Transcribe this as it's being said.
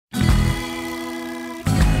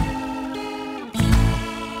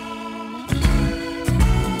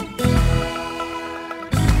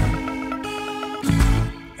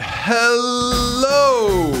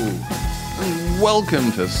Hello, and welcome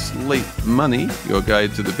to Slate Money, your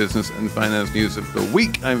guide to the business and finance news of the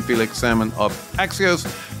week. I'm Felix Salmon of Axios,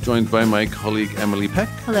 joined by my colleague Emily Peck.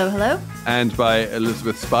 Hello, hello. And by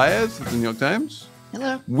Elizabeth Spires of the New York Times.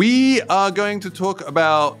 Hello. We are going to talk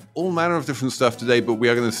about all manner of different stuff today, but we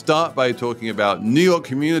are going to start by talking about New York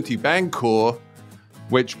Community Bancorp,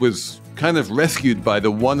 which was kind of rescued by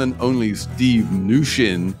the one and only Steve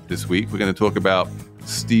Mnuchin this week. We're going to talk about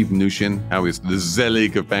Steve Mnuchin, how he's the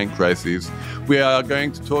Zelig of bank crises. We are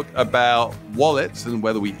going to talk about wallets and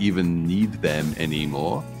whether we even need them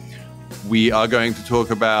anymore. We are going to talk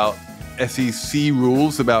about SEC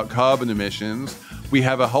rules about carbon emissions. We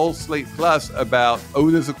have a whole Slate Plus about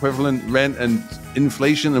owner's equivalent rent and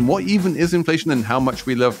inflation and what even is inflation and how much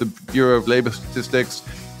we love the Bureau of Labor Statistics.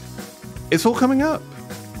 It's all coming up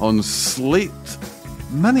on Slate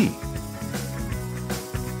Money.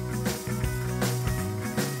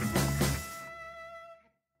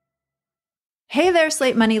 Hey there,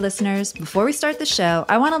 Slate Money listeners. Before we start the show,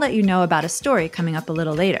 I want to let you know about a story coming up a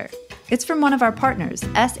little later. It's from one of our partners,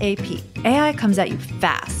 SAP. AI comes at you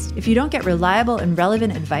fast. If you don't get reliable and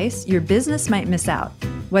relevant advice, your business might miss out.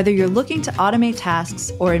 Whether you're looking to automate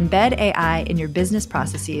tasks or embed AI in your business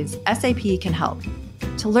processes, SAP can help.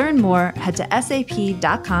 To learn more, head to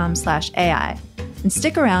sap.com/AI and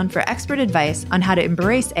stick around for expert advice on how to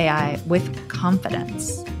embrace AI with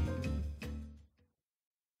confidence.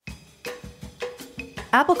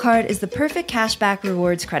 Apple Card is the perfect cashback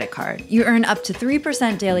rewards credit card. You earn up to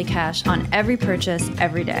 3% daily cash on every purchase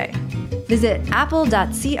every day. Visit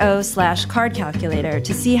apple.co/card calculator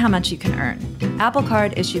to see how much you can earn. Apple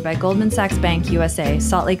Card issued by Goldman Sachs Bank USA,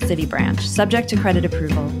 Salt Lake City branch, subject to credit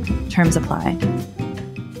approval. Terms apply.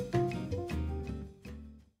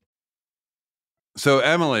 So,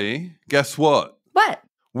 Emily, guess what? What?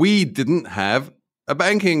 We didn't have a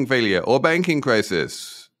banking failure or banking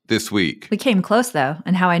crisis this week. We came close, though,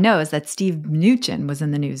 and how I know is that Steve Mnuchin was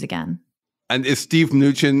in the news again. And is Steve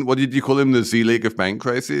Mnuchin, what did you call him, the Zelig of bank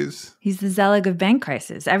crises? He's the Zelig of bank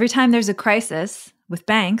crisis. Every time there's a crisis with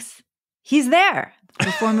banks, he's there.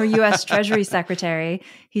 The former U.S. Treasury Secretary,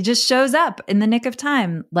 he just shows up in the nick of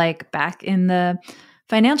time, like back in the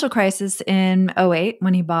financial crisis in 2008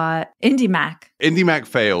 when he bought IndyMac. IndyMac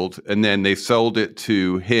failed, and then they sold it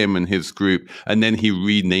to him and his group, and then he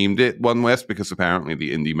renamed it One West because apparently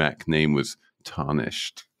the IndyMac name was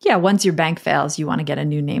tarnished. Yeah, once your bank fails, you want to get a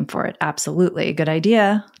new name for it. Absolutely. Good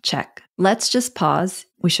idea. Check. Let's just pause.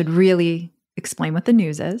 We should really explain what the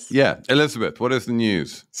news is. Yeah. Elizabeth, what is the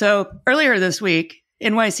news? So earlier this week,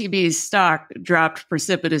 NYCB's stock dropped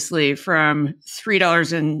precipitously from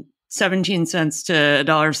 $3.17 to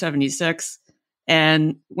 $1.76.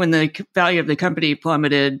 And when the value of the company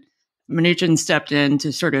plummeted, Mnuchin stepped in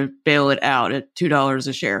to sort of bail it out at $2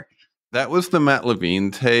 a share. That was the Matt Levine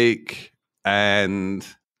take, and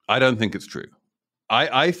I don't think it's true.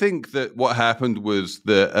 I think that what happened was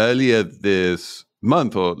that earlier this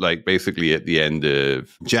month, or like basically at the end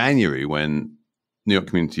of January, when New York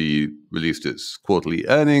Community released its quarterly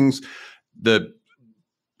earnings, the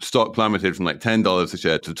stock plummeted from like $10 a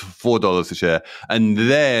share to $4 a share. And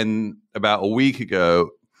then about a week ago,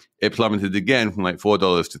 it plummeted again from like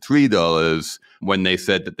 $4 to $3 when they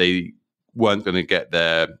said that they weren't going to get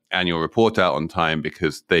their annual report out on time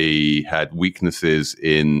because they had weaknesses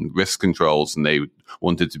in risk controls and they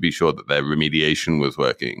wanted to be sure that their remediation was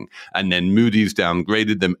working. And then Moody's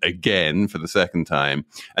downgraded them again for the second time.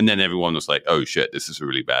 And then everyone was like, oh shit, this is a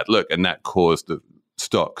really bad look. And that caused the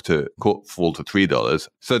stock to fall to $3.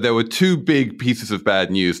 So there were two big pieces of bad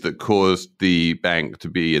news that caused the bank to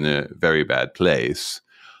be in a very bad place.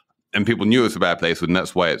 And people knew it was a bad place, and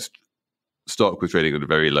that's why its stock was trading at a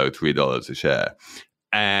very low $3 a share.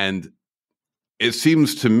 And it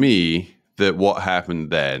seems to me that what happened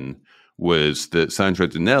then was that Sandro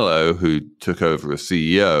Danello, who took over as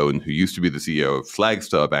CEO and who used to be the CEO of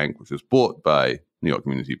Flagstar Bank, which was bought by New York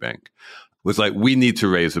Community Bank, was like, we need to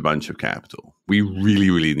raise a bunch of capital. We really,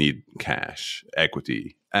 really need cash,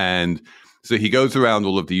 equity. And so he goes around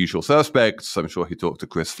all of the usual suspects. I'm sure he talked to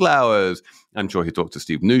Chris Flowers. I'm sure he talked to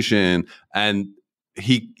Steve Mnuchin. And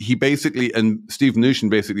he basically, and Steve Mnuchin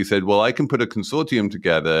basically said, well, I can put a consortium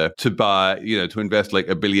together to buy, to invest like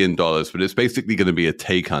 $1 billion, but it's basically going to be a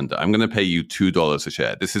take under. I'm going to pay you $2 a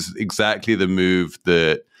share. This is exactly the move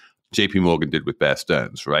that JP Morgan did with Bear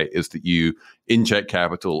Stearns, right? Is that you inject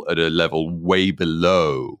capital at a level way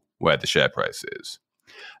below where the share price is.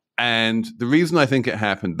 And the reason I think it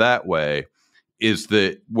happened that way is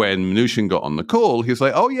that when Mnuchin got on the call, he was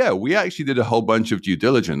like, oh yeah, we actually did a whole bunch of due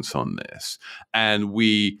diligence on this. And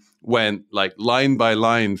we went like line by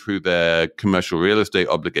line through their commercial real estate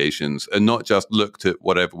obligations and not just looked at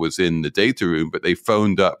whatever was in the data room, but they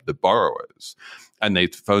phoned up the borrowers and they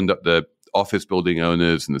phoned up the office building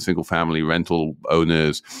owners and the single family rental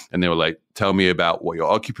owners. And they were like, tell me about what your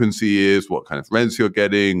occupancy is, what kind of rents you're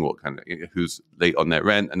getting, what kind of, who's late on their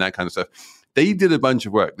rent and that kind of stuff. They did a bunch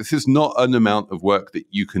of work. This is not an amount of work that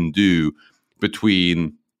you can do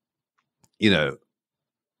between,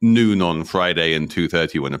 noon on Friday and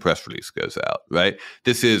 2:30 when a press release goes out, right?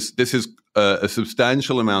 This is a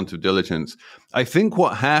substantial amount of diligence. I think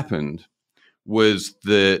what happened was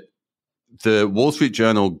that the Wall Street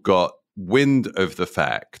Journal got wind of the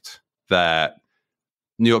fact that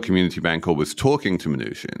New York Community Bancorp was talking to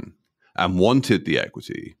Mnuchin and wanted the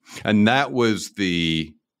equity. And that was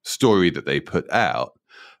the story that they put out.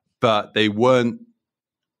 But they weren't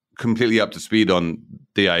completely up to speed on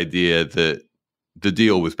the idea that the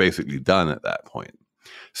deal was basically done at that point.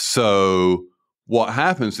 So what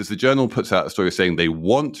happens is the Journal puts out a story saying they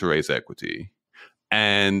want to raise equity,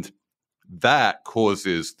 and that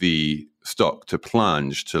causes the stock to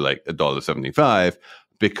plunge to like $1.75,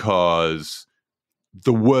 because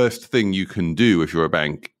the worst thing you can do if you're a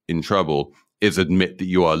bank in trouble is admit that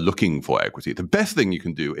you are looking for equity. The best thing you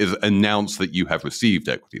can do is announce that you have received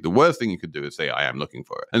equity. The worst thing you could do is say, I am looking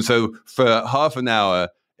for it. And so for half an hour,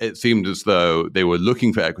 it seemed as though they were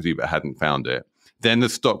looking for equity but hadn't found it. Then the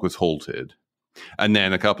stock was halted. And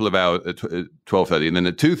then a couple of hours at 12:30, and then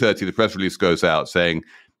at 2:30, the press release goes out saying,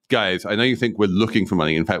 guys, I know you think we're looking for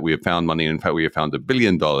money. In fact, we have found money. In fact, we have found $1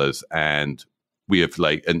 billion, and we have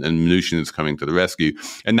and Mnuchin is coming to the rescue.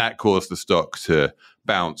 And that caused the stock to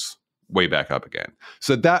bounce way back up again.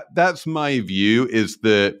 So that's my view, is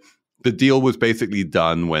that the deal was basically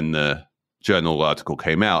done when the Journal article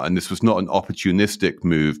came out. And this was not an opportunistic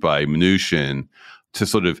move by Mnuchin to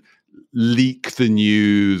sort of leak the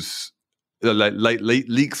news,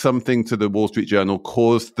 leak something to the Wall Street Journal,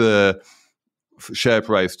 cause the share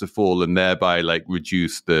price to fall, and thereby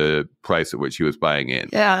reduce the price at which he was buying in.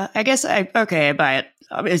 Yeah, I guess I buy it.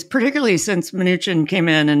 It's particularly since Mnuchin came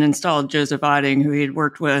in and installed Joseph Otting, who he had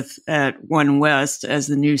worked with at One West as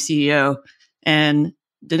the new CEO, and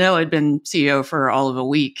Dinello had been CEO for all of a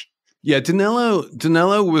week. Yeah,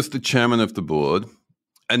 Dinello was the chairman of the board.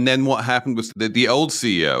 And then what happened was that the old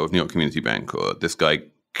CEO of New York Community Bancorp, this guy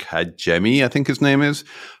Kajemi, I think his name is,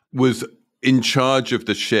 was in charge of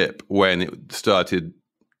the ship when it started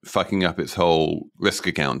fucking up its whole risk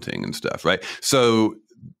accounting and stuff, right? So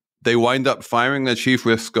they wind up firing their chief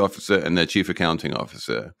risk officer and their chief accounting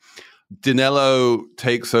officer. Dinello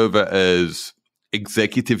takes over as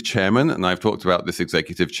executive chairman, and I've talked about this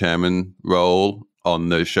executive chairman role on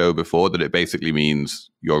the show before, that it basically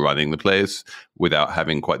means you're running the place without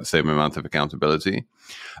having quite the same amount of accountability.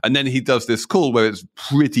 And then he does this call where it's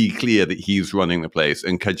pretty clear that he's running the place.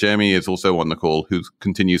 And Kajemi is also on the call, who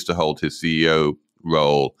continues to hold his CEO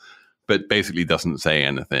role, but basically doesn't say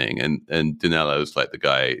anything. And Dinello's like the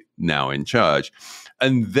guy now in charge.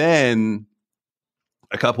 And then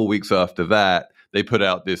a couple weeks after that, they put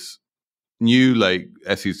out this new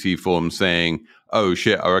SEC form saying, oh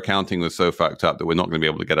shit, our accounting was so fucked up that we're not going to be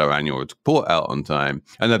able to get our annual report out on time.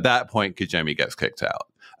 And at that point, Kajemi gets kicked out.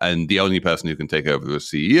 And the only person who can take over as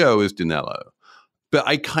CEO is Dinello. But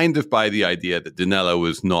I kind of buy the idea that Dinello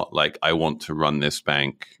was not like, I want to run this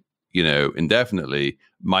bank, indefinitely.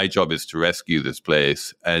 My job is to rescue this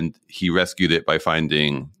place. And he rescued it by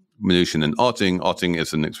finding Mnuchin and Otting. Otting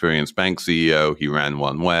is an experienced bank CEO. He ran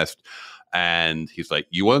One West. And he's like,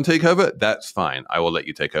 you want to take over? That's fine. I will let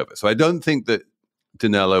you take over. So I don't think that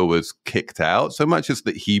Dinello was kicked out so much as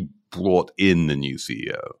that he brought in the new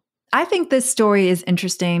CEO. I think this story is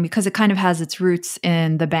interesting because it kind of has its roots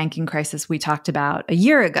in the banking crisis we talked about a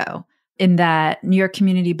year ago, in that New York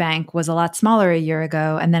Community Bank was a lot smaller a year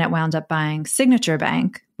ago, and then it wound up buying Signature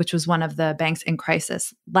Bank, which was one of the banks in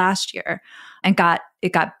crisis last year, and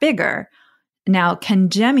it got bigger. Now,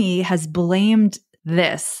 Kajemi has blamed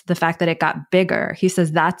the fact that it got bigger. He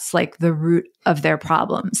says that's the root of their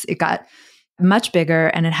problems. It got much bigger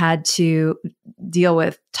and it had to deal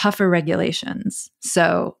with tougher regulations.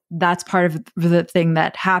 So that's part of the thing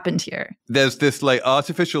that happened here. There's this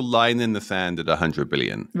artificial line in the sand at 100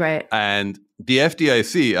 billion. Right. And the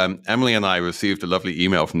FDIC, Emily and I received a lovely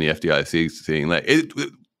email from the FDIC saying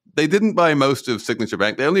they didn't buy most of Signature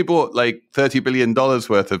Bank. They only bought $30 billion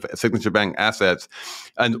worth of Signature Bank assets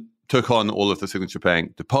and took on all of the Signature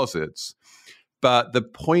Bank deposits. But the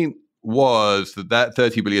point was that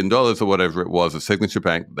 $30 billion or whatever it was, a Signature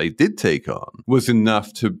Bank they did take on, was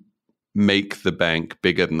enough to make the bank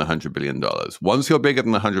bigger than the $100 billion. Once you're bigger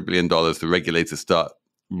than the $100 billion, the regulators start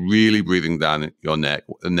really breathing down your neck,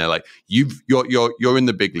 and they're like, you're in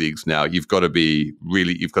the big leagues now. You've got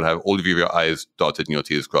to have all of your I's dotted and your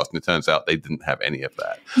T's crossed. And it turns out they didn't have any of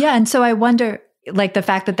that. Yeah, and so I wonder, like the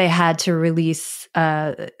fact that they had to release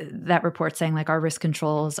that report saying like our risk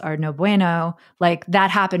controls are no bueno, like that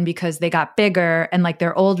happened because they got bigger and like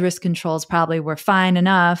their old risk controls probably were fine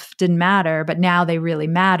enough, didn't matter, but now they really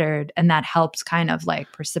mattered, and that helped kind of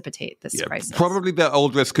like precipitate this crisis. Probably their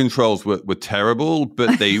old risk controls were terrible,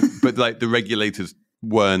 but but like the regulators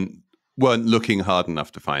weren't looking hard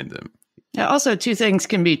enough to find them. Yeah, also, two things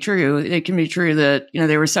can be true. It can be true that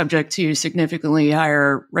they were subject to significantly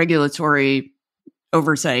higher regulatory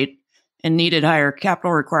oversight and needed higher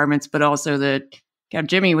capital requirements, but also that Cap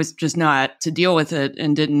Jimmy was just not to deal with it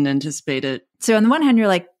and didn't anticipate it. So on the one hand, you're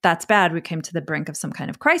like, that's bad. We came to the brink of some kind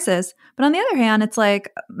of crisis. But on the other hand, it's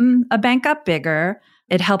like a bank got bigger.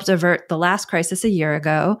 It helped avert the last crisis a year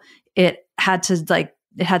ago. It had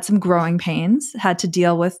some growing pains, had to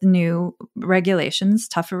deal with new regulations,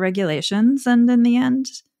 tougher regulations. And in the end,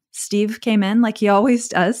 Steve came in like he always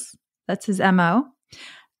does. That's his MO.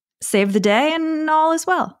 Saved the day, and all is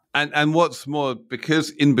well. And what's more,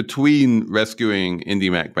 because in between rescuing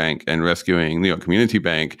IndyMac Bank and rescuing New York Community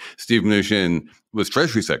Bank, Steve Mnuchin was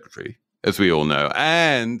Treasury Secretary, as we all know,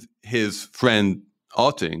 and his friend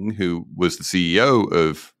Otting, who was the CEO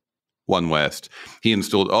of One West, he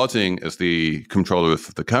installed Otting as the controller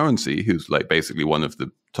of the currency, who's like basically one of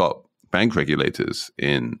the top bank regulators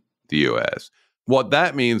in the US. What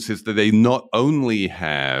that means is that they not only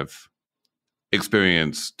have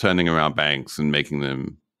experience turning around banks and making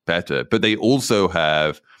them better, but they also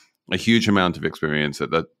have a huge amount of experience at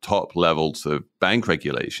the top levels of bank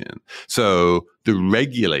regulation. So the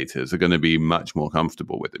regulators are going to be much more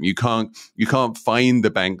comfortable with them. You can't find the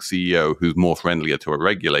bank CEO who's more friendlier to a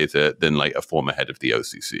regulator than like a former head of the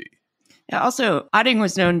OCC. Yeah, also, Otting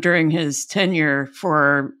was known during his tenure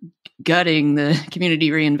for gutting the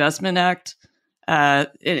Community Reinvestment Act,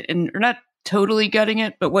 and not totally gutting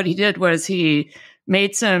it, but what he did was he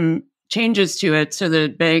made some changes to it so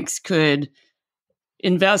that banks could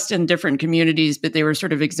invest in different communities, but they were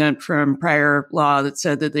sort of exempt from prior law that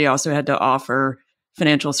said that they also had to offer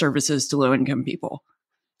financial services to low-income people.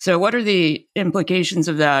 So what are the implications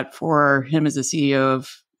of that for him as a CEO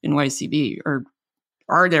of NYCB, or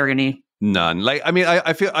are there any? None. Like, I mean,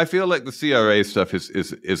 I feel like the CRA stuff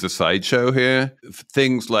is a sideshow here.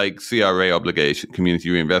 Things like CRA obligation,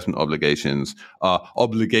 community reinvestment obligations, are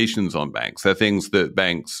obligations on banks. They're things that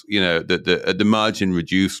banks, that at the margin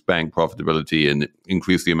reduce bank profitability and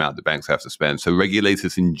increase the amount that banks have to spend. So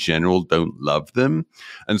regulators in general don't love them,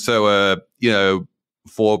 and so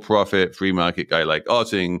for-profit free market guy like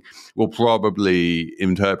Otting will probably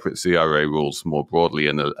interpret CRA rules more broadly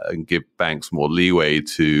and give banks more leeway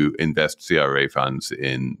to invest CRA funds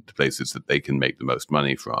in the places that they can make the most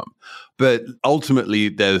money from. But ultimately,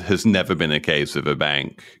 there has never been a case of a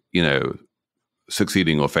bank,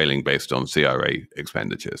 succeeding or failing based on CRA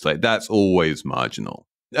expenditures. Like, that's always marginal.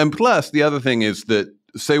 And plus, the other thing is that,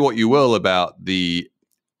 say what you will about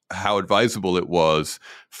how advisable it was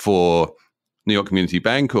for New York Community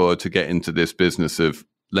Bank or to get into this business of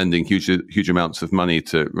lending huge amounts of money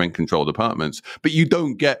to rent-controlled apartments, but you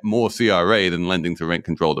don't get more CRA than lending to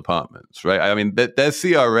rent-controlled apartments, right? I mean, their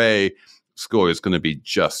CRA score is going to be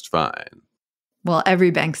just fine. Well, every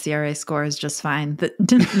bank's CRA score is just fine.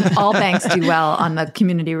 All banks do well on the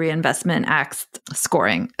Community Reinvestment Act's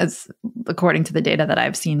scoring, as according to the data that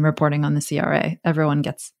I've seen reporting on the CRA. Everyone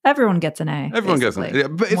gets an A. Everyone gets an A. Yeah,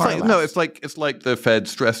 but it's like the Fed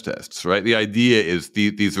stress tests, right? The idea is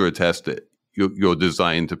these are a test that you're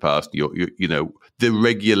designed to pass. The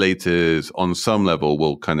regulators on some level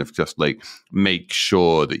will kind of just like make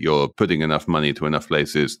sure that you're putting enough money to enough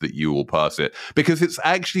places that you will pass it, because it's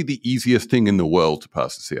actually the easiest thing in the world to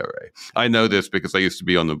pass the CRA. I know this because I used to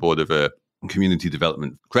be on the board of a community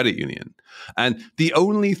development credit union. And the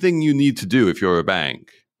only thing you need to do if you're a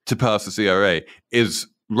bank to pass the CRA is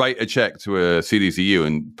write a check to a CDCU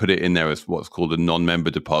and put it in there as what's called a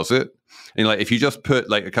non-member deposit. And like, if you just put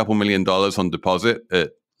like a couple $1 million on deposit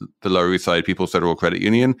at the Lower East Side People's Federal Credit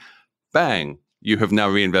Union, bang, you have now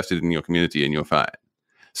reinvested in your community and you're fine.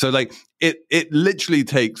 So like it literally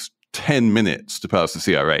takes 10 minutes to pass the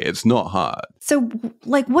CRA. It's not hard. So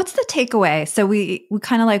like, what's the takeaway? So we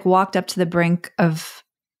kind of like walked up to the brink of,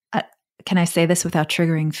 can I say this without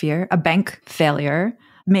triggering fear? A bank failure,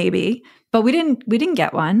 maybe, but we didn't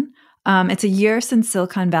get one. It's a year since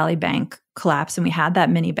Silicon Valley Bank collapsed and we had that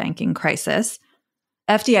mini banking crisis.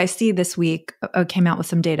 FDIC this week came out with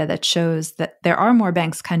some data that shows that there are more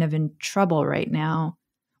banks kind of in trouble right now.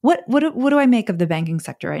 What do I make of the banking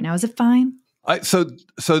sector right now? Is it fine?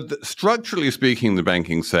 Structurally speaking, the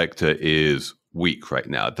banking sector is weak right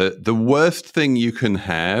now. The worst thing you can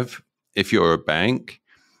have if you're a bank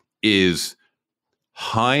is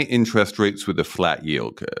high interest rates with a flat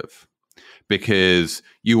yield curve, because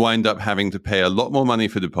you wind up having to pay a lot more money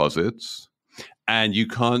for deposits, and you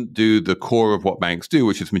can't do the core of what banks do,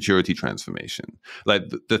 which is maturity transformation. Like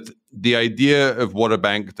the idea of what a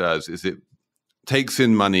bank does is it takes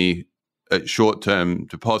in money at short-term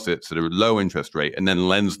deposits at a low interest rate and then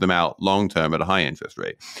lends them out long-term at a high interest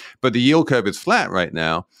rate. But the yield curve is flat right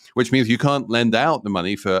now, which means you can't lend out the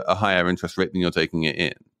money for a higher interest rate than you're taking it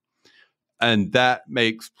in. And that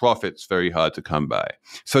makes profits very hard to come by.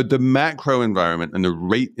 So the macro environment and the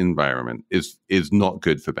rate environment is not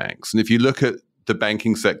good for banks. And if you look at the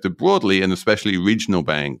banking sector broadly, and especially regional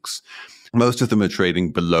banks, most of them are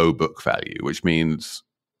trading below book value, which means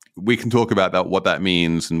we can talk about what that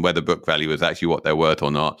means and whether book value is actually what they're worth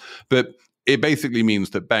or not. But it basically means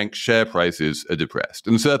that bank share prices are depressed.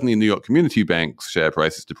 And certainly New York Community Bank's share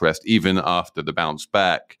price is depressed even after the bounce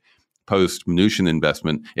back post-Mnuchin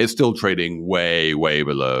investment. It's still trading way, way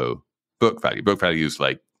below book value. Book value is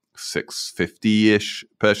like $6.50-ish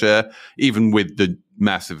per share, even with the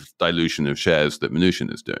massive dilution of shares that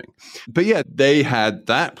Mnuchin is doing. But yeah, they had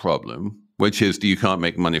that problem, which is you can't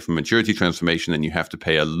make money from maturity transformation and you have to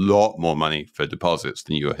pay a lot more money for deposits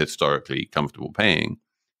than you're historically comfortable paying.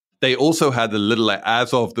 They also had a little,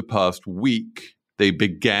 as of the past week, they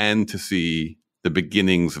began to see the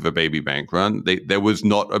beginnings of a baby bank run. There was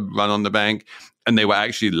not a run on the bank, and they were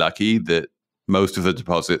actually lucky that most of the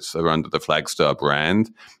deposits are under the Flagstar brand,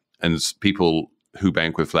 and people who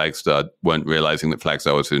bank with Flagstar weren't realizing that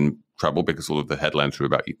Flagstar was in trouble because all of the headlines were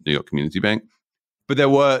about New York Community Bank. But there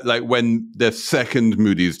were, like, when the second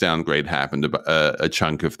Moody's downgrade happened, a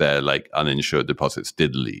chunk of their uninsured deposits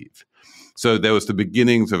did leave. So there was the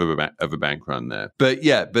beginnings of a bank run there. But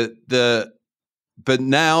yeah, but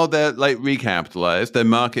now they're recapitalized. Their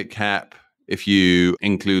market cap, if you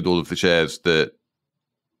include all of the shares that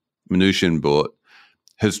Mnuchin bought,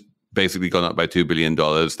 has basically gone up by $2 billion.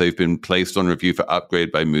 They've been placed on review for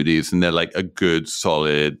upgrade by Moody's, and they're like a good,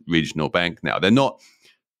 solid regional bank now.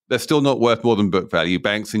 They're still not worth more than book value.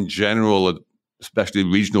 Banks in general, especially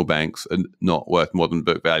regional banks, are not worth more than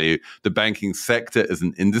book value. The banking sector as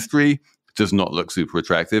an industry does not look super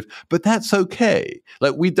attractive, but that's okay.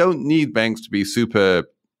 We don't need banks to be super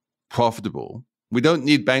profitable. We don't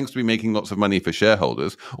need banks to be making lots of money for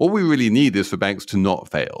shareholders. All we really need is for banks to not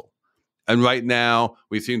fail. And right now,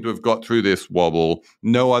 we seem to have got through this wobble.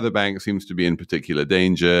 No other bank seems to be in particular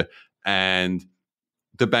danger, and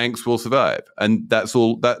the banks will survive. And that's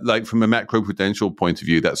all that, from a macro-prudential point of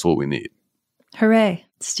view, that's all we need. Hooray.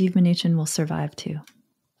 Steve Mnuchin will survive too.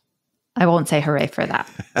 I won't say hooray for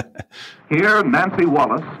that. Here, Nancy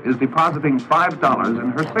Wallace is depositing $5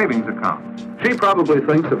 in her savings account. She probably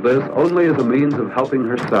thinks of this only as a means of helping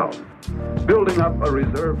herself, building up a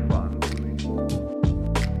reserve fund.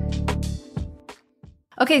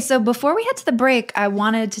 Okay, so before we head to the break, I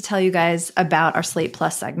wanted to tell you guys about our Slate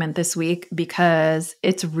Plus segment this week because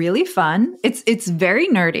it's really fun. It's very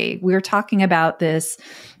nerdy. We were talking about this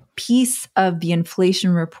piece of the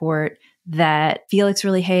inflation report that Felix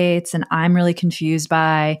really hates and I'm really confused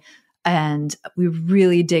by, and we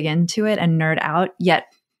really dig into it and nerd out. Yet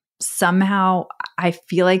somehow I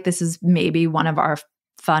feel like this is maybe one of our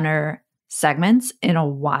funner segments in a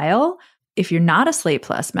while. If you're not a Slate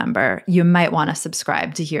Plus member, you might want to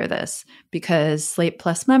subscribe to hear this, because Slate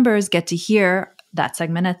Plus members get to hear that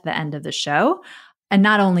segment at the end of the show. And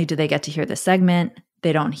not only do they get to hear the segment,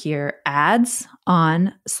 they don't hear ads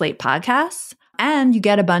on Slate podcasts. And you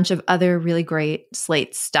get a bunch of other really great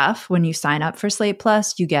Slate stuff when you sign up for Slate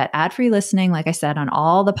Plus. You get ad-free listening, like I said, on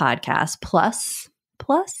all the podcasts,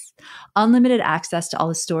 plus unlimited access to all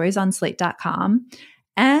the stories on slate.com,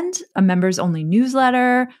 and a members-only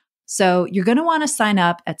newsletter. So you're going to want to sign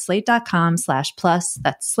up at slate.com/plus.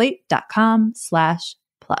 That's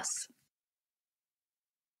slate.com/plus.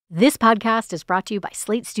 This podcast is brought to you by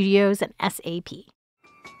Slate Studios and SAP.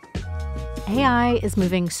 AI is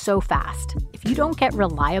moving so fast. If you don't get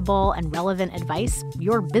reliable and relevant advice,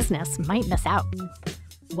 your business might miss out.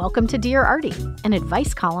 Welcome to Dear Artie, an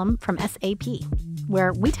advice column from SAP,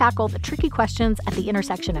 where we tackle the tricky questions at the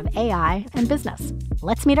intersection of AI and business.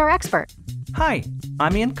 Let's meet our expert. Hi,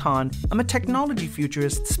 I'm Ian Khan. I'm a technology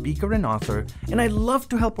futurist, speaker, and author, and I love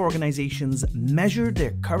to help organizations measure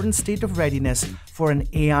their current state of readiness for an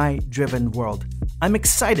AI-driven world. I'm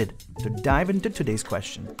excited to dive into today's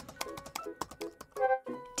question.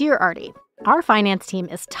 Dear Artie, our finance team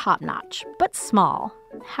is top-notch, but small.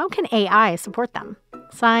 How can AI support them?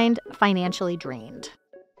 Signed, Financially Drained.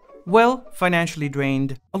 Well, financially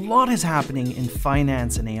drained. A lot is happening in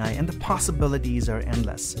finance and AI, and the possibilities are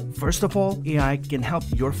endless. First of all, AI can help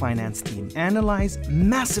your finance team analyze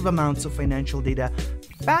massive amounts of financial data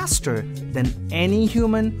faster than any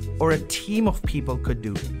human or a team of people could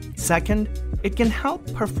do. Second, it can help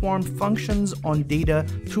perform functions on data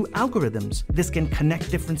through algorithms. This can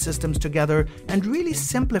connect different systems together and really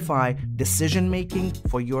simplify decision-making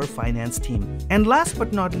for your finance team. And last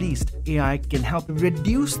but not least, AI can help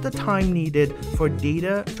reduce the time needed for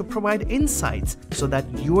data to provide insights so that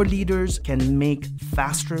your leaders can make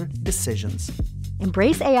faster decisions.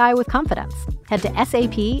 Embrace AI with confidence. Head to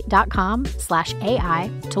sap.com/AI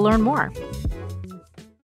to learn more.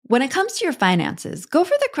 When it comes to your finances, go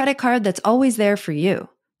for the credit card that's always there for you.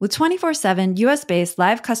 With 24/7 US-based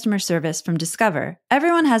live customer service from Discover,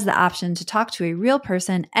 everyone has the option to talk to a real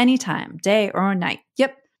person anytime, day or night.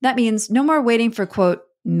 Yep, that means no more waiting for, quote,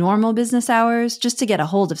 normal business hours just to get a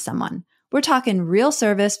hold of someone. We're talking real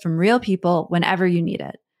service from real people whenever you need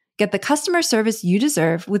it. Get the customer service you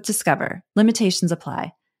deserve with Discover. Limitations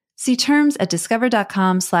apply. See terms at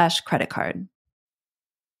discover.com/creditcard.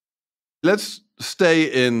 Let's stay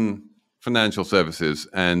in financial services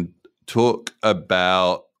and talk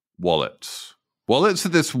about wallets. Wallets are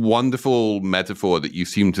this wonderful metaphor that you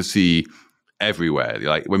seem to see everywhere.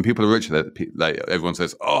 Like when people are rich, like everyone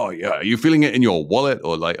says, "Oh yeah, are you feeling it in your wallet?"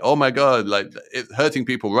 Or like, "Oh my god, like it's hurting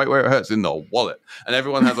people right where it hurts in the wallet." And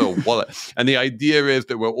everyone has a wallet. And the idea is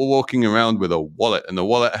that we're all walking around with a wallet, and the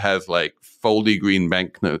wallet has like foldy green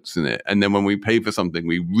banknotes in it. And then when we pay for something,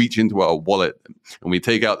 we reach into our wallet and we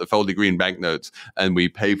take out the foldy green banknotes and we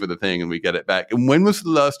pay for the thing and we get it back. And when was the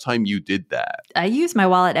last time you did that? I use my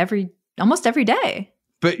wallet almost every day.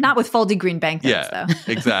 But not with foldy green banknotes, though.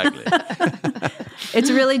 Exactly.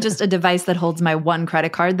 It's really just a device that holds my one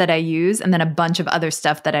credit card that I use and then a bunch of other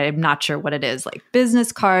stuff that I'm not sure what it is, like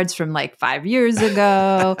business cards from like 5 years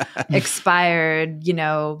ago, expired,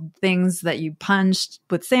 things that you punched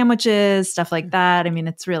with sandwiches, stuff like that. I mean,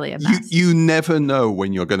 it's really a mess. You never know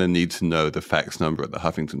when you're going to need to know the fax number at the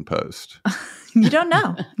Huffington Post. You don't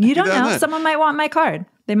know. You don't know. Someone might want my card.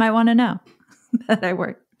 They might want to know that I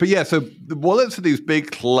work. But yeah, so the wallets are these big,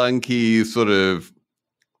 clunky, sort of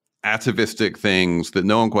atavistic things that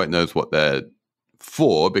no one quite knows what they're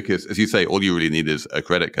for because, as you say, all you really need is a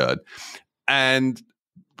credit card. And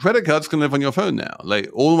credit cards can live on your phone now. Like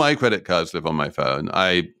all my credit cards live on my phone.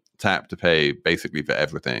 I tap to pay basically for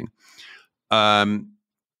everything.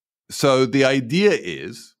 So the idea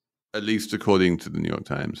is, at least according to the New York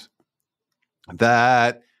Times,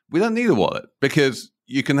 that we don't need a wallet because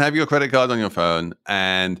you can have your credit card on your phone.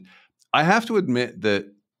 And I have to admit that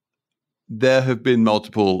there have been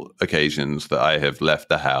multiple occasions that I have left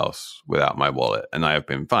the house without my wallet and I have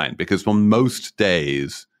been fine because on most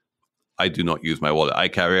days I do not use my wallet. I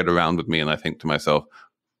carry it around with me and I think to myself,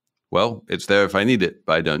 well, it's there if I need it,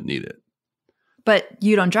 but I don't need it. But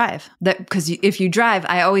you don't drive. Because if you drive,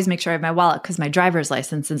 I always make sure I have my wallet because my driver's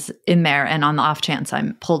license is in there. And on the off chance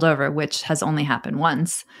I'm pulled over, which has only happened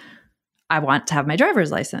once, I want to have my driver's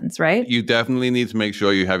license, right? You definitely need to make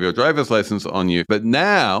sure you have your driver's license on you. But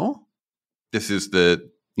now, this is the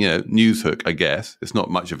news hook, I guess. It's not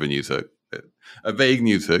much of a news hook, a vague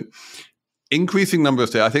news hook. Increasing number of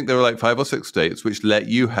states, I think there are like 5 or 6 states, which let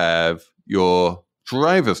you have your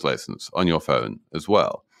driver's license on your phone as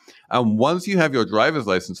well. And once you have your driver's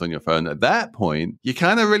license on your phone, at that point, you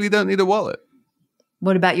kind of really don't need a wallet.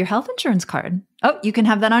 What about your health insurance card? Oh, you can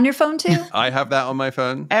have that on your phone too? I have that on my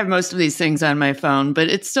phone. I have most of these things on my phone, but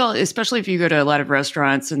it's still, especially if you go to a lot of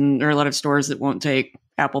restaurants and there are a lot of stores that won't take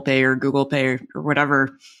Apple Pay or Google Pay or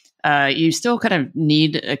whatever, you still kind of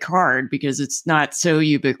need a card because it's not so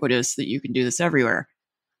ubiquitous that you can do this everywhere.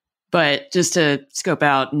 But just to scope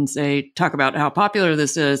out and talk about how popular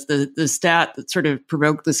this is, the stat that sort of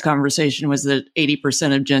provoked this conversation was that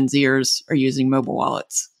 80% of Gen Zers are using mobile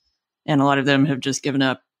wallets. And a lot of them have just given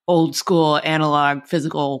up old school analog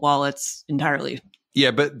physical wallets entirely. Yeah,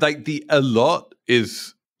 but like a lot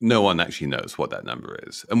is no one actually knows what that number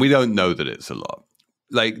is. And we don't know that it's a lot.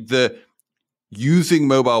 Like the using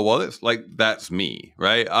mobile wallets, like that's me,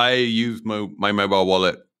 right? I use my mobile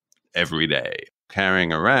wallet every day,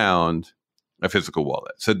 carrying around a physical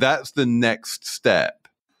wallet. So that's the next step.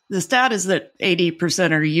 The stat is that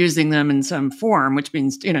 80% are using them in some form, which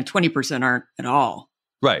means 20% aren't at all.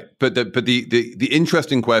 Right. But the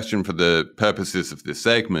interesting question for the purposes of this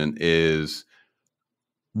segment is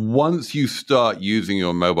once you start using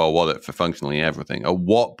your mobile wallet for functionally everything, at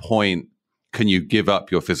what point can you give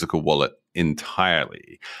up your physical wallet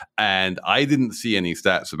entirely? And I didn't see any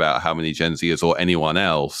stats about how many Gen Zers or anyone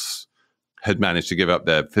else had managed to give up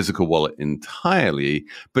their physical wallet entirely,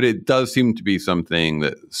 but it does seem to be something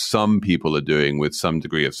that some people are doing with some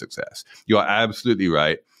degree of success. You're absolutely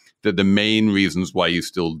right that the main reasons why you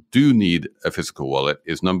still do need a physical wallet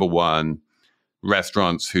is, number one,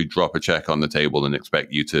 restaurants who drop a check on the table and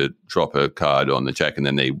expect you to drop a card on the check, and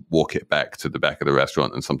then they walk it back to the back of the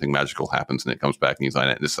restaurant and something magical happens and it comes back and you sign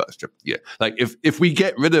it. And this such, yeah. Like if we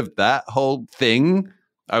get rid of that whole thing,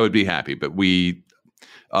 I would be happy, but we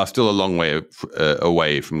are still a long way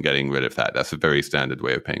away from getting rid of that. That's a very standard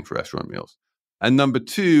way of paying for restaurant meals. And number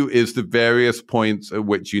two is the various points at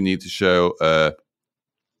which you need to show a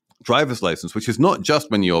driver's license, which is not just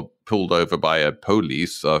when you're pulled over by a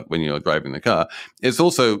police or when you're driving the car. It's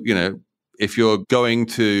also, if you're going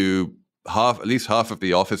to at least half of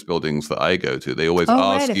the office buildings that I go to, they always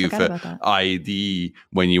ask you for ID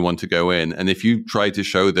when you want to go in. And if you try to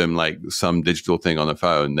show them like some digital thing on a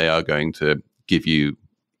phone, they are going to give you,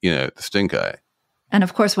 the stink eye. And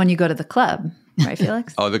of course, when you go to the club, right,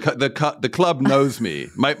 Felix? The club knows me.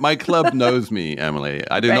 My club knows me, Emily.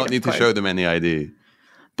 I do not need to show them any ID.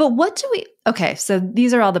 But okay, so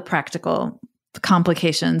these are all the practical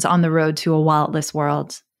complications on the road to a walletless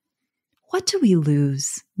world. What do we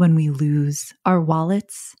lose when we lose our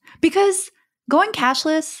wallets? Because going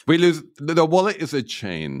cashless... The wallet is a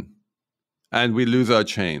chain, and we lose our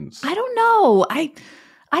chains. I don't know.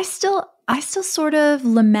 I still sort of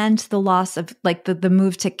lament the loss of like the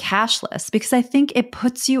move to cashless, because I think it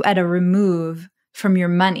puts you at a remove from your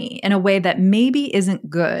money in a way that maybe isn't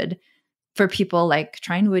good for people like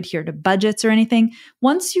trying to adhere to budgets or anything.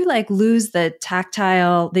 Once you like lose the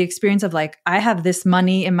experience of like, I have this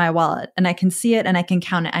money in my wallet and I can see it and I can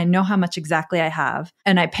count it. I know how much exactly I have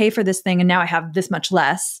and I pay for this thing and now I have this much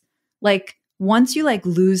less. Like once you like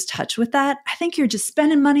lose touch with that, I think you're just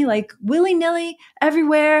spending money like willy-nilly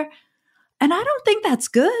everywhere. And I don't think that's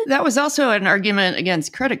good. That was also an argument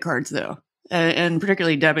against credit cards though, and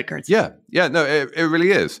particularly debit cards. Yeah, no, it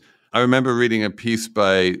really is. I remember reading a piece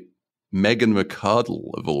by Meghan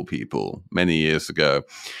McArdle, of all people, many years ago,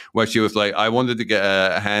 where she was like, I wanted to get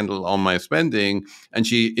a handle on my spending. And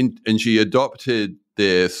she adopted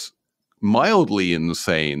this mildly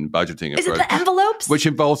insane budgeting approach. Is it the envelopes? Which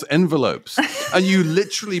involves envelopes. And you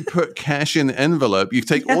literally put cash in envelope. You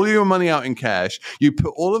take all your money out in cash. You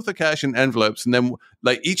put all of the cash in envelopes. And then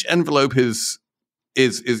like each envelope is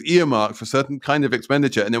earmarked for a certain kind of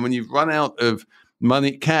expenditure. And then when you've run out of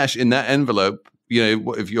cash in that envelope,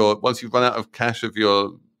 once you've run out of cash of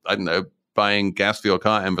your, buying gas for your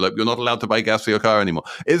car envelope, you're not allowed to buy gas for your car anymore.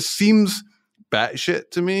 It seems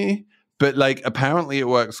batshit to me, but like apparently it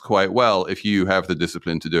works quite well if you have the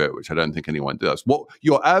discipline to do it, which I don't think anyone does.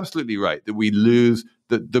 You're absolutely right that we lose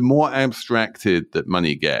the more abstracted that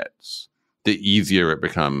money gets, the easier it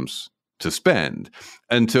becomes to spend.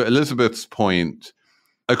 And to Elizabeth's point,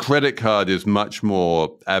 a credit card is much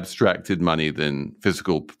more abstracted money than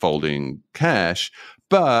physical folding cash.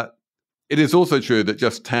 But it is also true that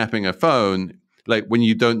just tapping a phone, like when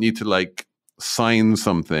you don't need to like sign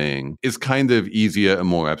something, is kind of easier and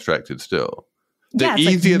more abstracted still. The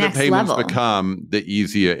easier the payments become, the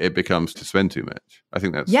easier it becomes to spend too much. I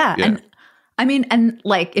think that's... Yeah. And I mean, and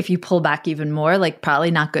like if you pull back even more, like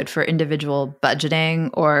probably not good for individual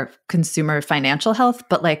budgeting or consumer financial health,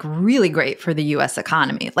 but like really great for the US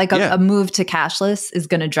economy. Like a move to cashless is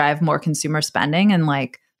going to drive more consumer spending. And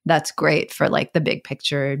like, that's great for like the big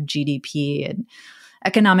picture GDP and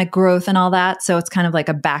economic growth and all that. So it's kind of like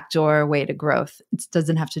a backdoor way to growth. It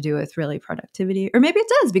doesn't have to do with really productivity, or maybe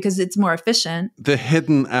it does because it's more efficient. The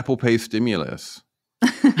hidden Apple Pay stimulus.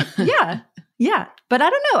 Yeah. But I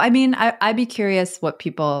don't know. I mean, I'd be curious what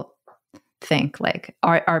people think. Like,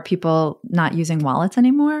 are people not using wallets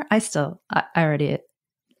anymore? I use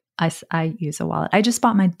a wallet. I just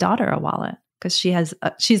bought my daughter a wallet because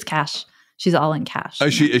she's cash. She's all in cash. Oh,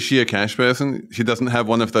 is she a cash person? She doesn't have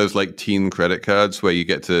one of those like teen credit cards where you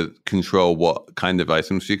get to control what kind of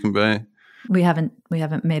items you can buy? We haven't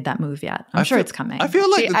made that move yet. I'm sure it's coming. I feel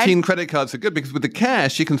like the teen credit cards are good because with the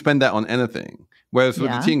cash, you can spend that on anything. Whereas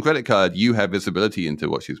with the teen credit card, you have visibility into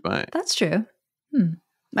what she's buying. That's true.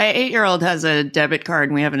 My 8-year-old has a debit card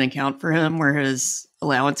and we have an account for him where his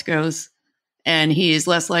allowance goes. And he's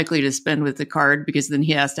less likely to spend with the card because then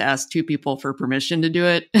he has to ask 2 people for permission to do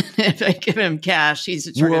it. If I give him cash, he's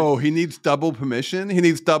he needs double permission? He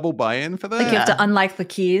needs double buy-in for that? Like you have to unlock the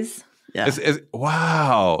keys? Yeah.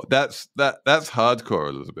 Wow, that's hardcore,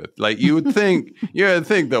 Elizabeth. Like you would think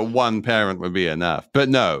that one parent would be enough, but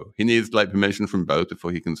no, he needs like permission from both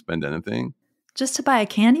before he can spend anything. Just to buy a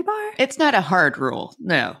candy bar? It's not a hard rule,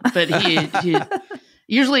 no. But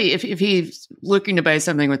Usually, if he's looking to buy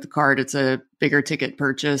something with the card, it's a bigger ticket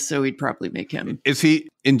purchase, so we'd probably make him. Is he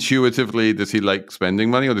intuitively, does he like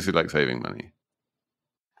spending money or does he like saving money?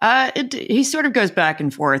 He sort of goes back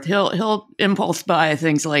and forth. He'll impulse buy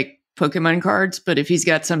things like Pokemon cards, but if he's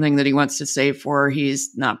got something that he wants to save for,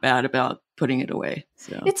 he's not bad about putting it away.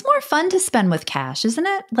 So it's more fun to spend with cash, isn't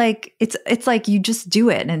it? Like it's like you just do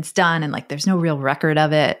it and it's done, and like there's no real record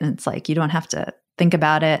of it, and it's like you don't have to think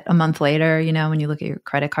about it a month later, you know, when you look at your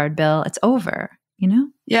credit card bill, it's over, you know?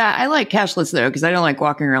 Yeah, I like cashless though, because I don't like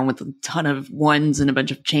walking around with a ton of ones and a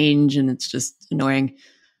bunch of change, and it's just annoying.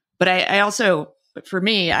 But I also, for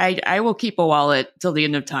me, I will keep a wallet till the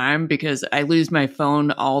end of time because I lose my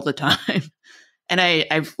phone all the time. And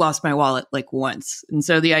I've lost my wallet like once. And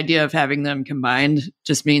so the idea of having them combined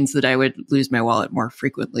just means that I would lose my wallet more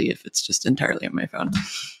frequently if it's just entirely on my phone.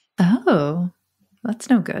 Oh, that's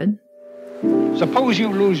no good. Suppose you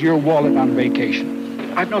lose your wallet on vacation.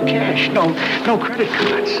 I've no cash, no credit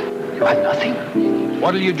cards. You have nothing?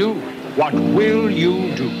 What'll you do? What will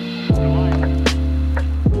you do?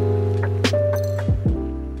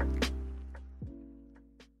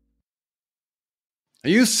 Are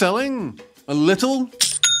you selling a little?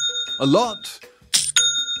 A lot?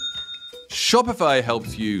 Shopify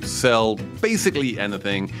helps you sell basically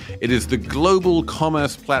anything. It is the global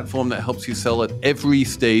commerce platform that helps you sell at every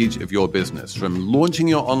stage of your business, from launching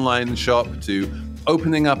your online shop to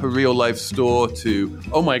opening up a real-life store to,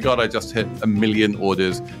 oh my God, I just hit 1 million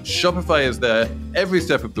orders. Shopify is there every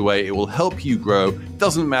step of the way. It will help you grow.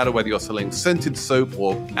 Doesn't matter whether you're selling scented soap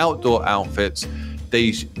or outdoor outfits.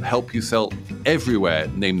 They help you sell everywhere.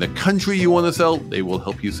 Name the country you want to sell, they will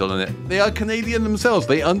help you sell in it. They are Canadian themselves.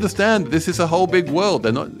 They understand this is a whole big world.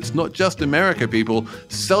 It's not just America, people.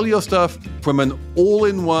 Sell your stuff from an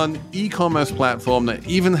all-in-one e-commerce platform that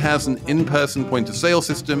even has an in-person point-of-sale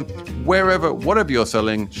system. Whatever you're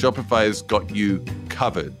selling, Shopify's got you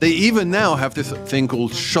covered. They even now have this thing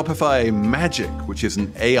called Shopify Magic, which is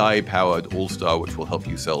an AI-powered all-star, which will help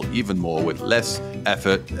you sell even more with less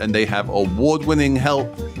effort. And they have award-winning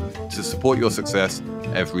help to support your success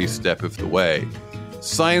every step of the way.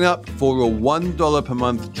 Sign up for a $1 per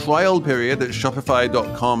month trial period at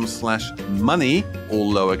shopify.com/money,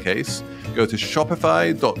 all lowercase. Go to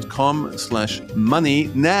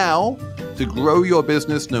shopify.com/money now to grow your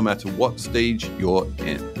business no matter what stage you're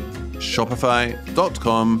in.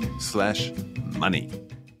 Shopify.com/money.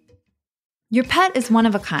 Your pet is one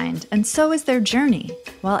of a kind, and so is their journey.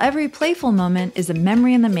 While every playful moment is a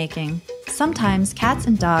memory in the making, sometimes cats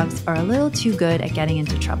and dogs are a little too good at getting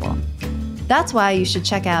into trouble. That's why you should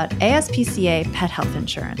check out ASPCA Pet Health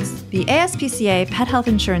Insurance. The ASPCA Pet Health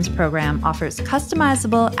Insurance Program offers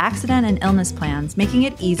customizable accident and illness plans, making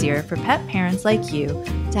it easier for pet parents like you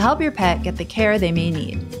to help your pet get the care they may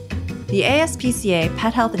need. The ASPCA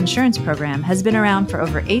Pet Health Insurance Program has been around for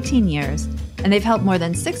over 18 years, and they've helped more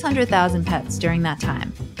than 600,000 pets during that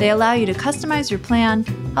time. They allow you to customize your plan,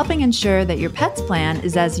 helping ensure that your pet's plan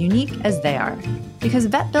is as unique as they are. Because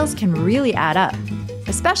vet bills can really add up,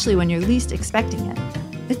 especially when you're least expecting it.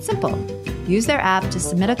 It's simple. Use their app to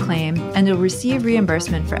submit a claim, and you'll receive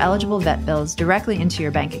reimbursement for eligible vet bills directly into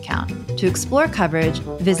your bank account. To explore coverage,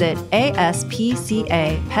 visit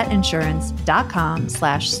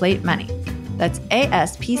aspcapetinsurance.com/slatemoney. That's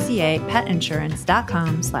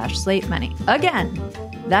aspcapetinsurance.com/slatemoney. Again,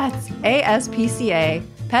 that's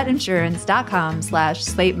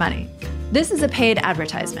aspcapetinsurance.com/slatemoney. This is a paid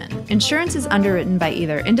advertisement. Insurance is underwritten by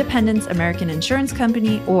either Independence American Insurance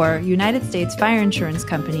Company or United States Fire Insurance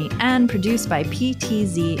Company and produced by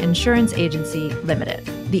PTZ Insurance Agency Limited.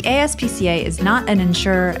 The ASPCA is not an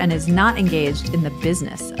insurer and is not engaged in the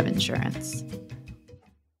business of insurance.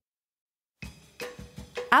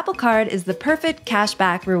 Apple Card is the perfect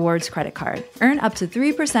cashback rewards credit card. Earn up to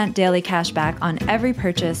 3% daily cashback on every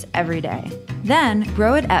purchase every day. Then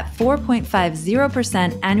grow it at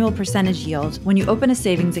 4.50% annual percentage yield when you open a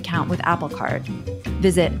savings account with Apple Card.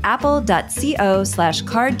 Visit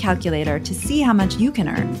apple.co/card calculator to see how much you can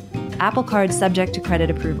earn. Apple Card subject to credit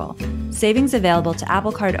approval. Savings available to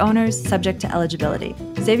Apple Card owners subject to eligibility.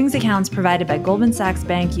 Savings accounts provided by Goldman Sachs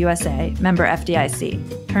Bank USA, member FDIC.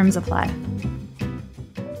 Terms apply.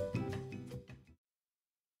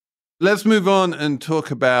 Let's move on and talk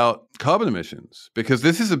about carbon emissions, because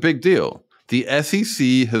this is a big deal. The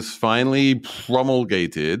SEC has finally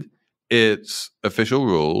promulgated its official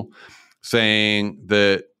rule saying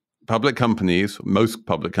that public companies, most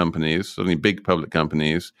public companies, certainly big public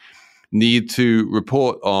companies, need to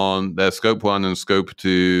report on their Scope 1 and Scope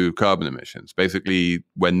 2 carbon emissions. Basically,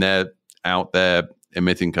 when they're out there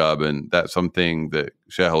emitting carbon, that's something that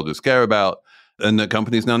shareholders care about and that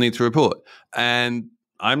companies now need to report. And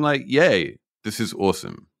I'm like, yay, this is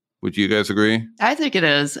awesome. Would you guys agree? I think it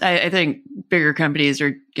is. I think bigger companies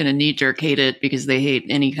are going to knee-jerk hate it because they hate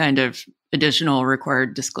any kind of additional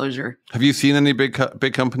required disclosure. Have you seen any big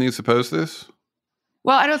companies oppose this?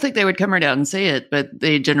 Well, I don't think they would come right out and say it, but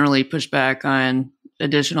they generally push back on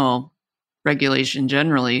additional regulation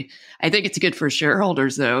generally. I think it's good for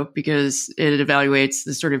shareholders, though, because it evaluates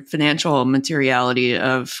the sort of financial materiality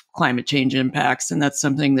of climate change impacts. And that's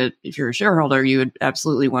something that if you're a shareholder, you would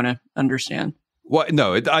absolutely want to understand. Well,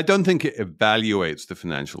 no, I don't think it evaluates the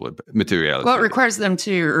financial materiality. Well, it requires them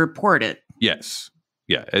to report it. Yes.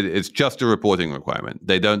 Yeah, it's just a reporting requirement.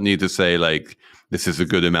 They don't need to say, like, this is a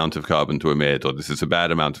good amount of carbon to emit or this is a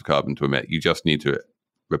bad amount of carbon to emit. You just need to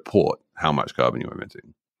report how much carbon you're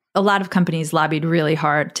emitting. A lot of companies lobbied really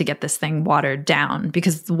hard to get this thing watered down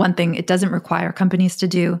because one thing it doesn't require companies to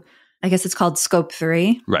do, I guess it's called Scope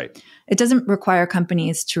 3. Right. It doesn't require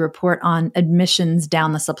companies to report on emissions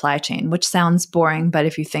down the supply chain, which sounds boring, but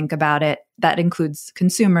if you think about it, that includes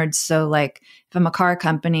consumers. So like if I'm a car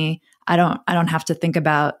company, I don't have to think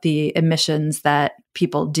about the emissions that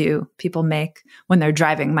people make when they're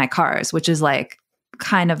driving my cars, which is like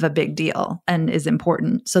kind of a big deal and is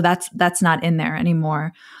important. So that's not in there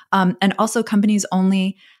anymore. And also companies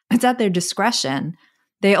it's at their discretion.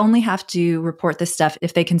 They only have to report this stuff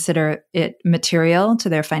if they consider it material to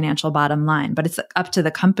their financial bottom line. But it's up to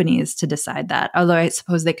the companies to decide that. Although I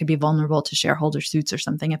suppose they could be vulnerable to shareholder suits or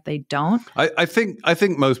something if they don't. I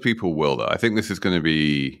think most people will, though. I think this is going to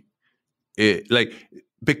be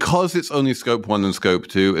because it's only Scope 1 and Scope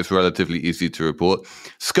 2, it's relatively easy to report.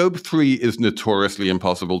 Scope 3 is notoriously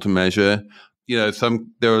impossible to measure. There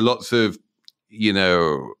are lots of,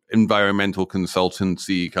 environmental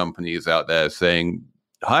consultancy companies out there saying,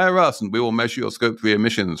 hire us and we will measure your Scope 3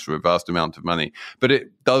 emissions for a vast amount of money. But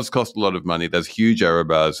it does cost a lot of money. There's huge error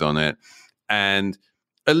bars on it. And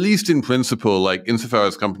at least in principle, like insofar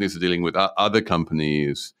as companies are dealing with other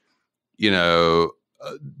companies,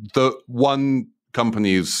 the one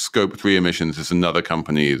company's Scope 3 emissions is another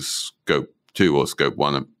company's Scope 2 or Scope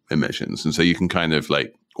 1 emissions. And so you can kind of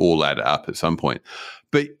like all add it up at some point.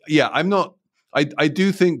 But yeah, I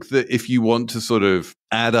do think that if you want to sort of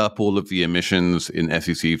add up all of the emissions in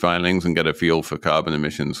SEC filings and get a feel for carbon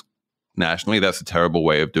emissions nationally, that's a terrible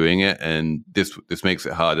way of doing it. And this makes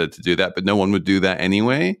it harder to do that, but no one would do that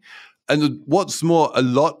anyway. And what's more, a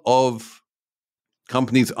lot of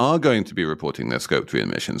companies are going to be reporting their Scope 3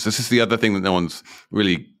 emissions. This is the other thing that no one's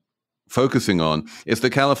really focusing on, is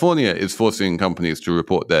that California is forcing companies to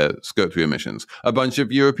report their Scope 3 emissions. A bunch of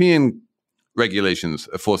European regulations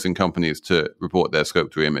are forcing companies to report their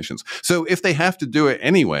Scope 3 emissions. So if they have to do it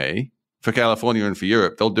anyway, for California and for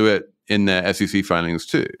Europe, they'll do it in their SEC filings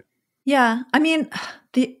too. Yeah. I mean,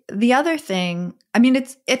 the other thing, I mean,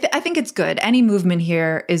 I think it's good. Any movement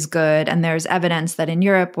here is good. And there's evidence that in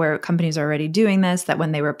Europe, where companies are already doing this, that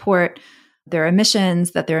when they report their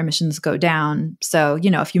emissions, that their emissions go down. So,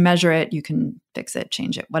 if you measure it, you can fix it,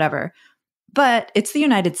 change it, whatever. But it's the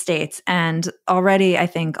United States, and already I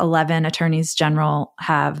think 11 attorneys general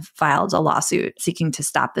have filed a lawsuit seeking to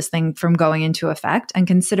stop this thing from going into effect. And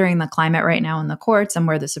considering the climate right now in the courts and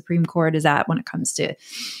where the Supreme Court is at when it comes to,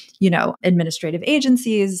 administrative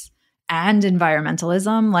agencies and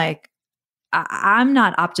environmentalism, like I'm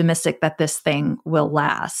not optimistic that this thing will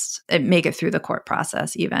last and make it through the court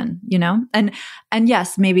process even, And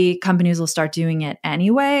yes, maybe companies will start doing it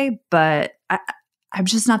anyway, but I'm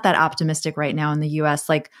just not that optimistic right now in the US.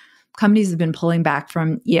 Like companies have been pulling back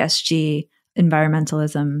from ESG,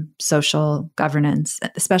 environmentalism, social governance,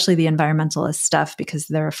 especially the environmentalist stuff, because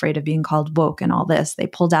they're afraid of being called woke and all this. They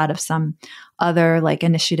pulled out of some other like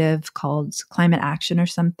initiative called climate action or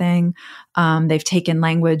something. They've taken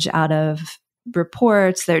language out of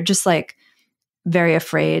reports. They're just like very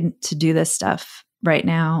afraid to do this stuff right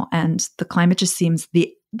now. And the climate just seems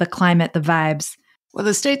the vibes. Well,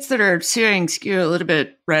 the states that are suing skew a little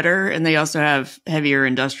bit redder, and they also have heavier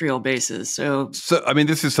industrial bases. So I mean,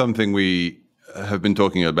 this is something we have been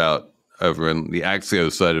talking about over in the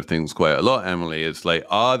Axios side of things quite a lot, Emily. It's like,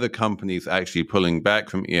 are the companies actually pulling back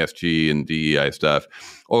from ESG and DEI stuff,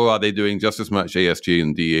 or are they doing just as much ESG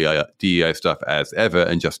and DEI stuff as ever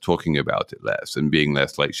and just talking about it less and being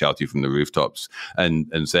less like shouty from the rooftops and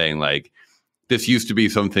saying like, this used to be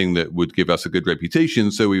something that would give us a good reputation,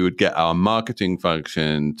 so we would get our marketing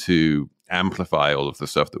function to amplify all of the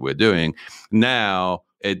stuff that we're doing. Now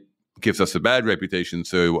it gives us a bad reputation,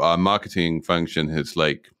 so our marketing function has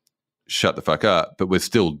like shut the fuck up, but we're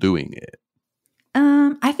still doing it.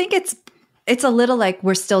 I think it's a little like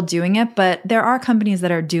we're still doing it, but there are companies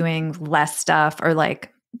that are doing less stuff, or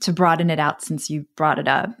like to broaden it out, since you brought it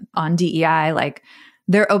up on DEI, like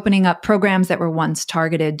they're opening up programs that were once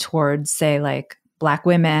targeted towards, say, like Black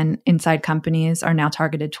women inside companies are now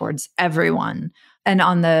targeted towards everyone. And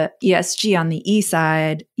on the ESG, on the E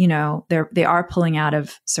side, you know, they are pulling out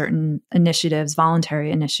of certain initiatives,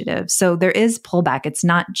 voluntary initiatives. So there is pullback. It's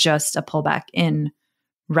not just a pullback in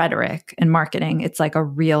rhetoric and marketing. It's like a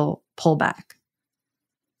real pullback.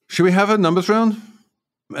 Should we have a numbers round?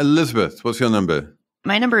 Elizabeth, what's your number?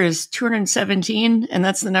 My number is 217, and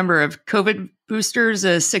that's the number of COVID boosters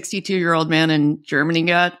a 62-year-old man in Germany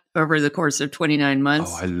got over the course of 29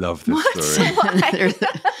 months. Oh, I love this story.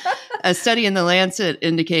 A study in The Lancet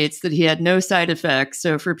indicates that he had no side effects.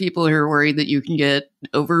 So for people who are worried that you can get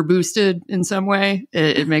overboosted in some way,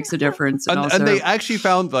 it makes a difference. And they actually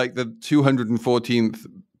found like the 214th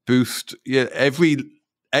boost, every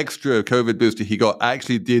extra COVID booster he got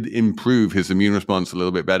actually did improve his immune response a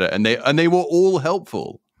little bit better. And they were all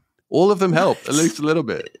helpful. All of them helped, at least a little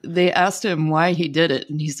bit. They asked him why he did it,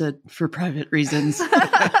 and he said, for private reasons.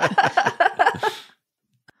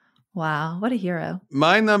 Wow, what a hero.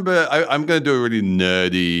 My number, I'm going to do a really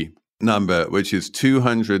nerdy number, which is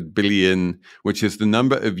 200 billion, which is the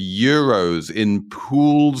number of euros in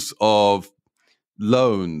pools of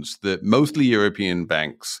loans that mostly European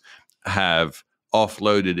banks have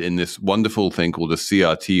offloaded in this wonderful thing called a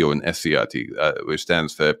CRT or an SCRT, which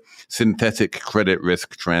stands for Synthetic Credit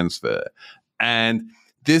Risk Transfer. And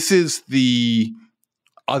this is the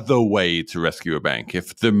other way to rescue a bank.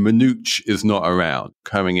 If the Manooch is not around,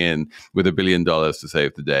 coming in with $1 billion to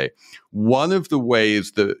save the day, one of the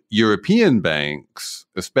ways that European banks,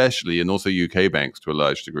 especially, and also UK banks to a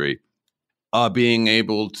large degree, are being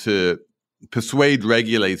able to persuade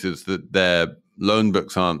regulators that their loan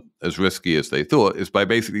books aren't as risky as they thought is by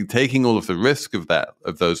basically taking all of the risk of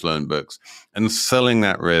those loan books and selling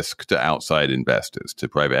that risk to outside investors, to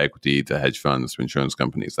private equity, to hedge funds, to insurance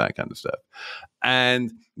companies, that kind of stuff.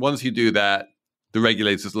 And once you do that, the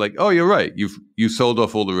regulators are like, oh, you're right. You've sold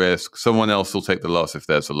off all the risk. Someone else will take the loss if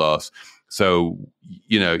there's a loss. So,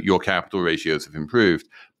 you know, your capital ratios have improved.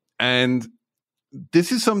 And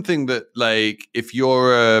this is something that, like, if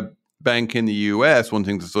you're a bank in the US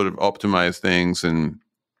wanting to sort of optimize things and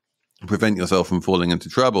prevent yourself from falling into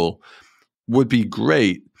trouble, would be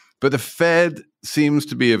great. But the Fed seems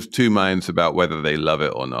to be of two minds about whether they love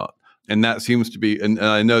it or not. And that seems to be, and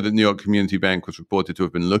I know that New York Community Bank was reported to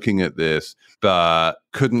have been looking at this, but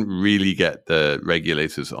couldn't really get the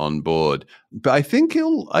regulators on board. But I think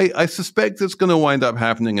I suspect it's going to wind up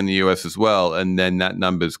happening in the US as well. And then that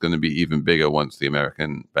number is going to be even bigger once the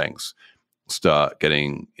American banks start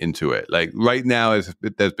getting into it. Like right now,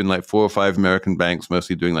 there's been like 4 or 5 American banks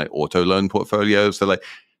mostly doing like auto loan portfolios. So like,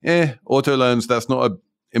 auto loans, that's not an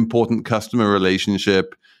important customer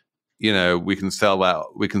relationship. You know, we can sell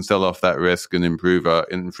off that risk and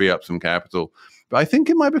and free up some capital. But I think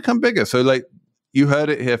it might become bigger. So like, you heard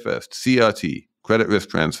it here first. CRT, credit risk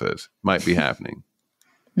transfers, might be happening.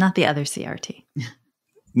 Not the other CRT.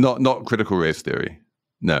 Not critical race theory.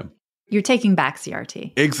 No. You're taking back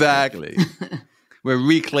CRT. Exactly. We're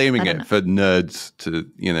reclaiming it for nerds to,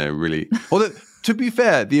 really. Although, to be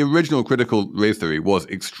fair, the original critical race theory was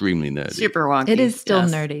extremely nerdy. Super wonky. It is still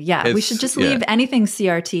nerdy. Yeah, we should just leave anything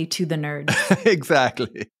CRT to the nerds.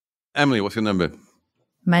 Exactly. Emily, what's your number?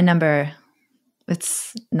 My number,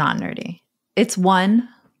 it's not nerdy. It's 1.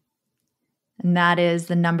 And that is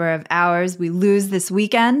the number of hours we lose this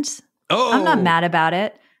weekend. Oh! I'm not mad about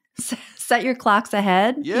it. Set your clocks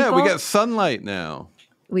ahead. Yeah, people. We get sunlight now.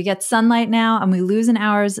 We get sunlight now, and we lose an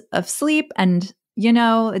hours of sleep. And,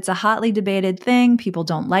 it's a hotly debated thing. People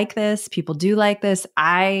don't like this. People do like this.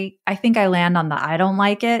 I think I land on the I don't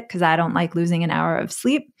like it because I don't like losing an hour of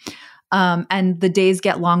sleep. And the days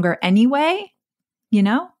get longer anyway.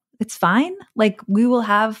 It's fine. Like we will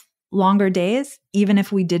have longer days, even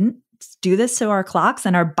if we didn't do this to our clocks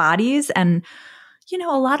and our bodies. And,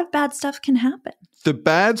 a lot of bad stuff can happen. The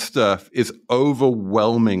bad stuff is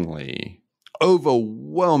overwhelmingly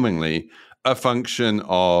a function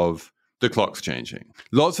of the clocks changing.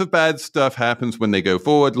 Lots of bad stuff happens when they go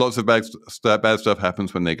forward. Lots of bad stuff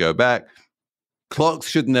happens when they go back. Clocks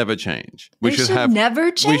should never change. They should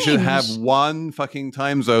never change. We should have one fucking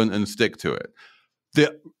time zone and stick to it.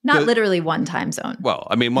 Not literally one time zone. Well,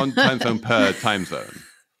 I mean, one time zone per time zone.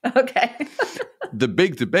 Okay. The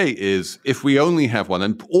big debate is if we only have one,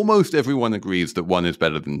 and almost everyone agrees that one is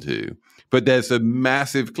better than 2, but there's a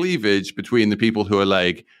massive cleavage between the people who are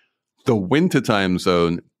like, the winter time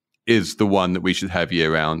zone is the one that we should have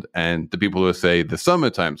year round, and the people who say the summer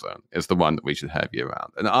time zone is the one that we should have year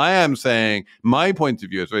round. And I am saying my point of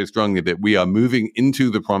view is very strongly that we are moving into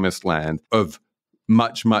the promised land of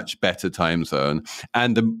much, much better time zone.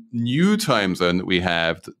 And the new time zone that we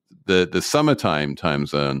have, the summertime time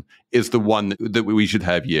zone, is the one that we should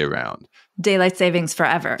have year round. Daylight savings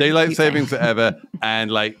forever. Daylight savings forever. And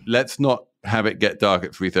like, let's not have it get dark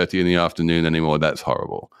at 3:30 in the afternoon anymore. That's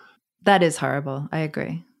horrible. That is horrible. I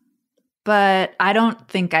agree. But I don't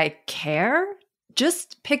think I care.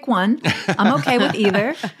 Just pick one. I'm okay with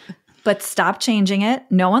either. But stop changing it.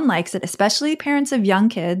 No one likes it, especially parents of young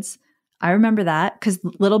kids. I remember that because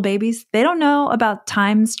little babies, they don't know about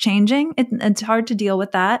times changing. It's hard to deal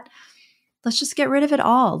with that. Let's just get rid of it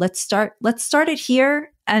all. Let's start it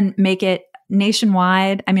here and make it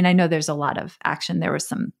nationwide. I mean, I know there's a lot of action. There was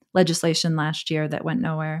some legislation last year that went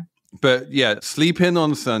nowhere. But yeah, sleep in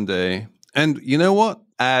on Sunday. And you know what?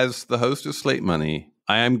 As the host of Slate Money,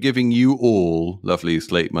 I am giving you all, lovely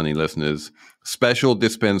Slate Money listeners, special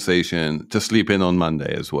dispensation to sleep in on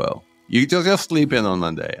Monday as well. You just sleep in on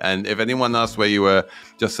Monday. And if anyone asks where you were,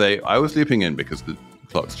 just say, I was sleeping in because the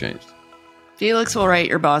clock's changed. Felix will write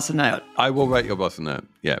your boss a note. I will write your boss a note.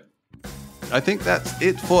 Yeah. I think that's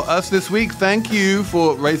it for us this week. Thank you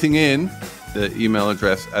for writing in. The email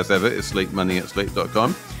address, as ever, is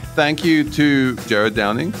slatemoney@slate.com. Thank you to Jared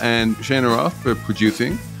Downing and Cheyna Roth for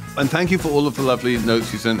producing. And thank you for all of the lovely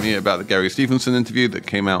notes you sent me about the Gary Stevenson interview that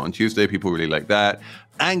came out on Tuesday. People really like that.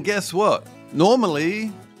 And guess what?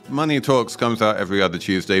 Normally, Money Talks comes out every other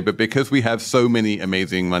Tuesday, but because we have so many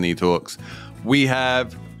amazing Money Talks, we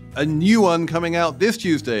have a new one coming out this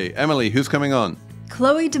Tuesday. Emily, who's coming on?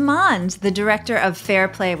 Chloe Demond, the director of Fair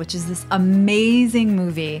Play, which is this amazing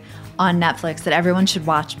movie on Netflix that everyone should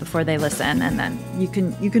watch before they listen. And then you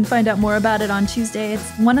can find out more about it on Tuesday. It's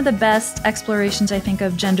one of the best explorations, I think,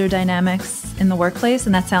 of gender dynamics in the workplace.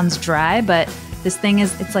 And that sounds dry, but this thing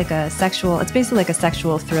is, it's basically like a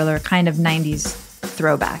sexual thriller, kind of 90s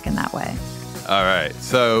throwback in that way. All right.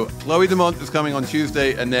 So Chloe Demond is coming on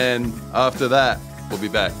Tuesday. And then after that, we'll be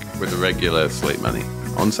back with the regular Slate Money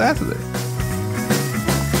on Saturday.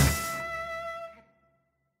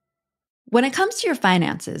 When it comes to your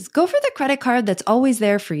finances, go for the credit card that's always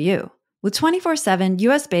there for you. With 24/7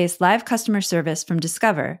 US-based live customer service from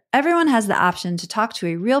Discover, everyone has the option to talk to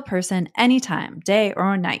a real person anytime, day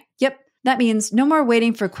or night. Yep, that means no more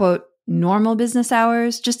waiting for, quote, normal business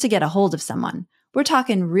hours just to get a hold of someone. We're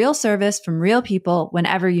talking real service from real people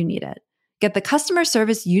whenever you need it. Get the customer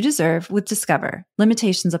service you deserve with Discover.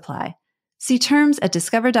 Limitations apply. See terms at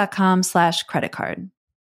discover.com/creditcard.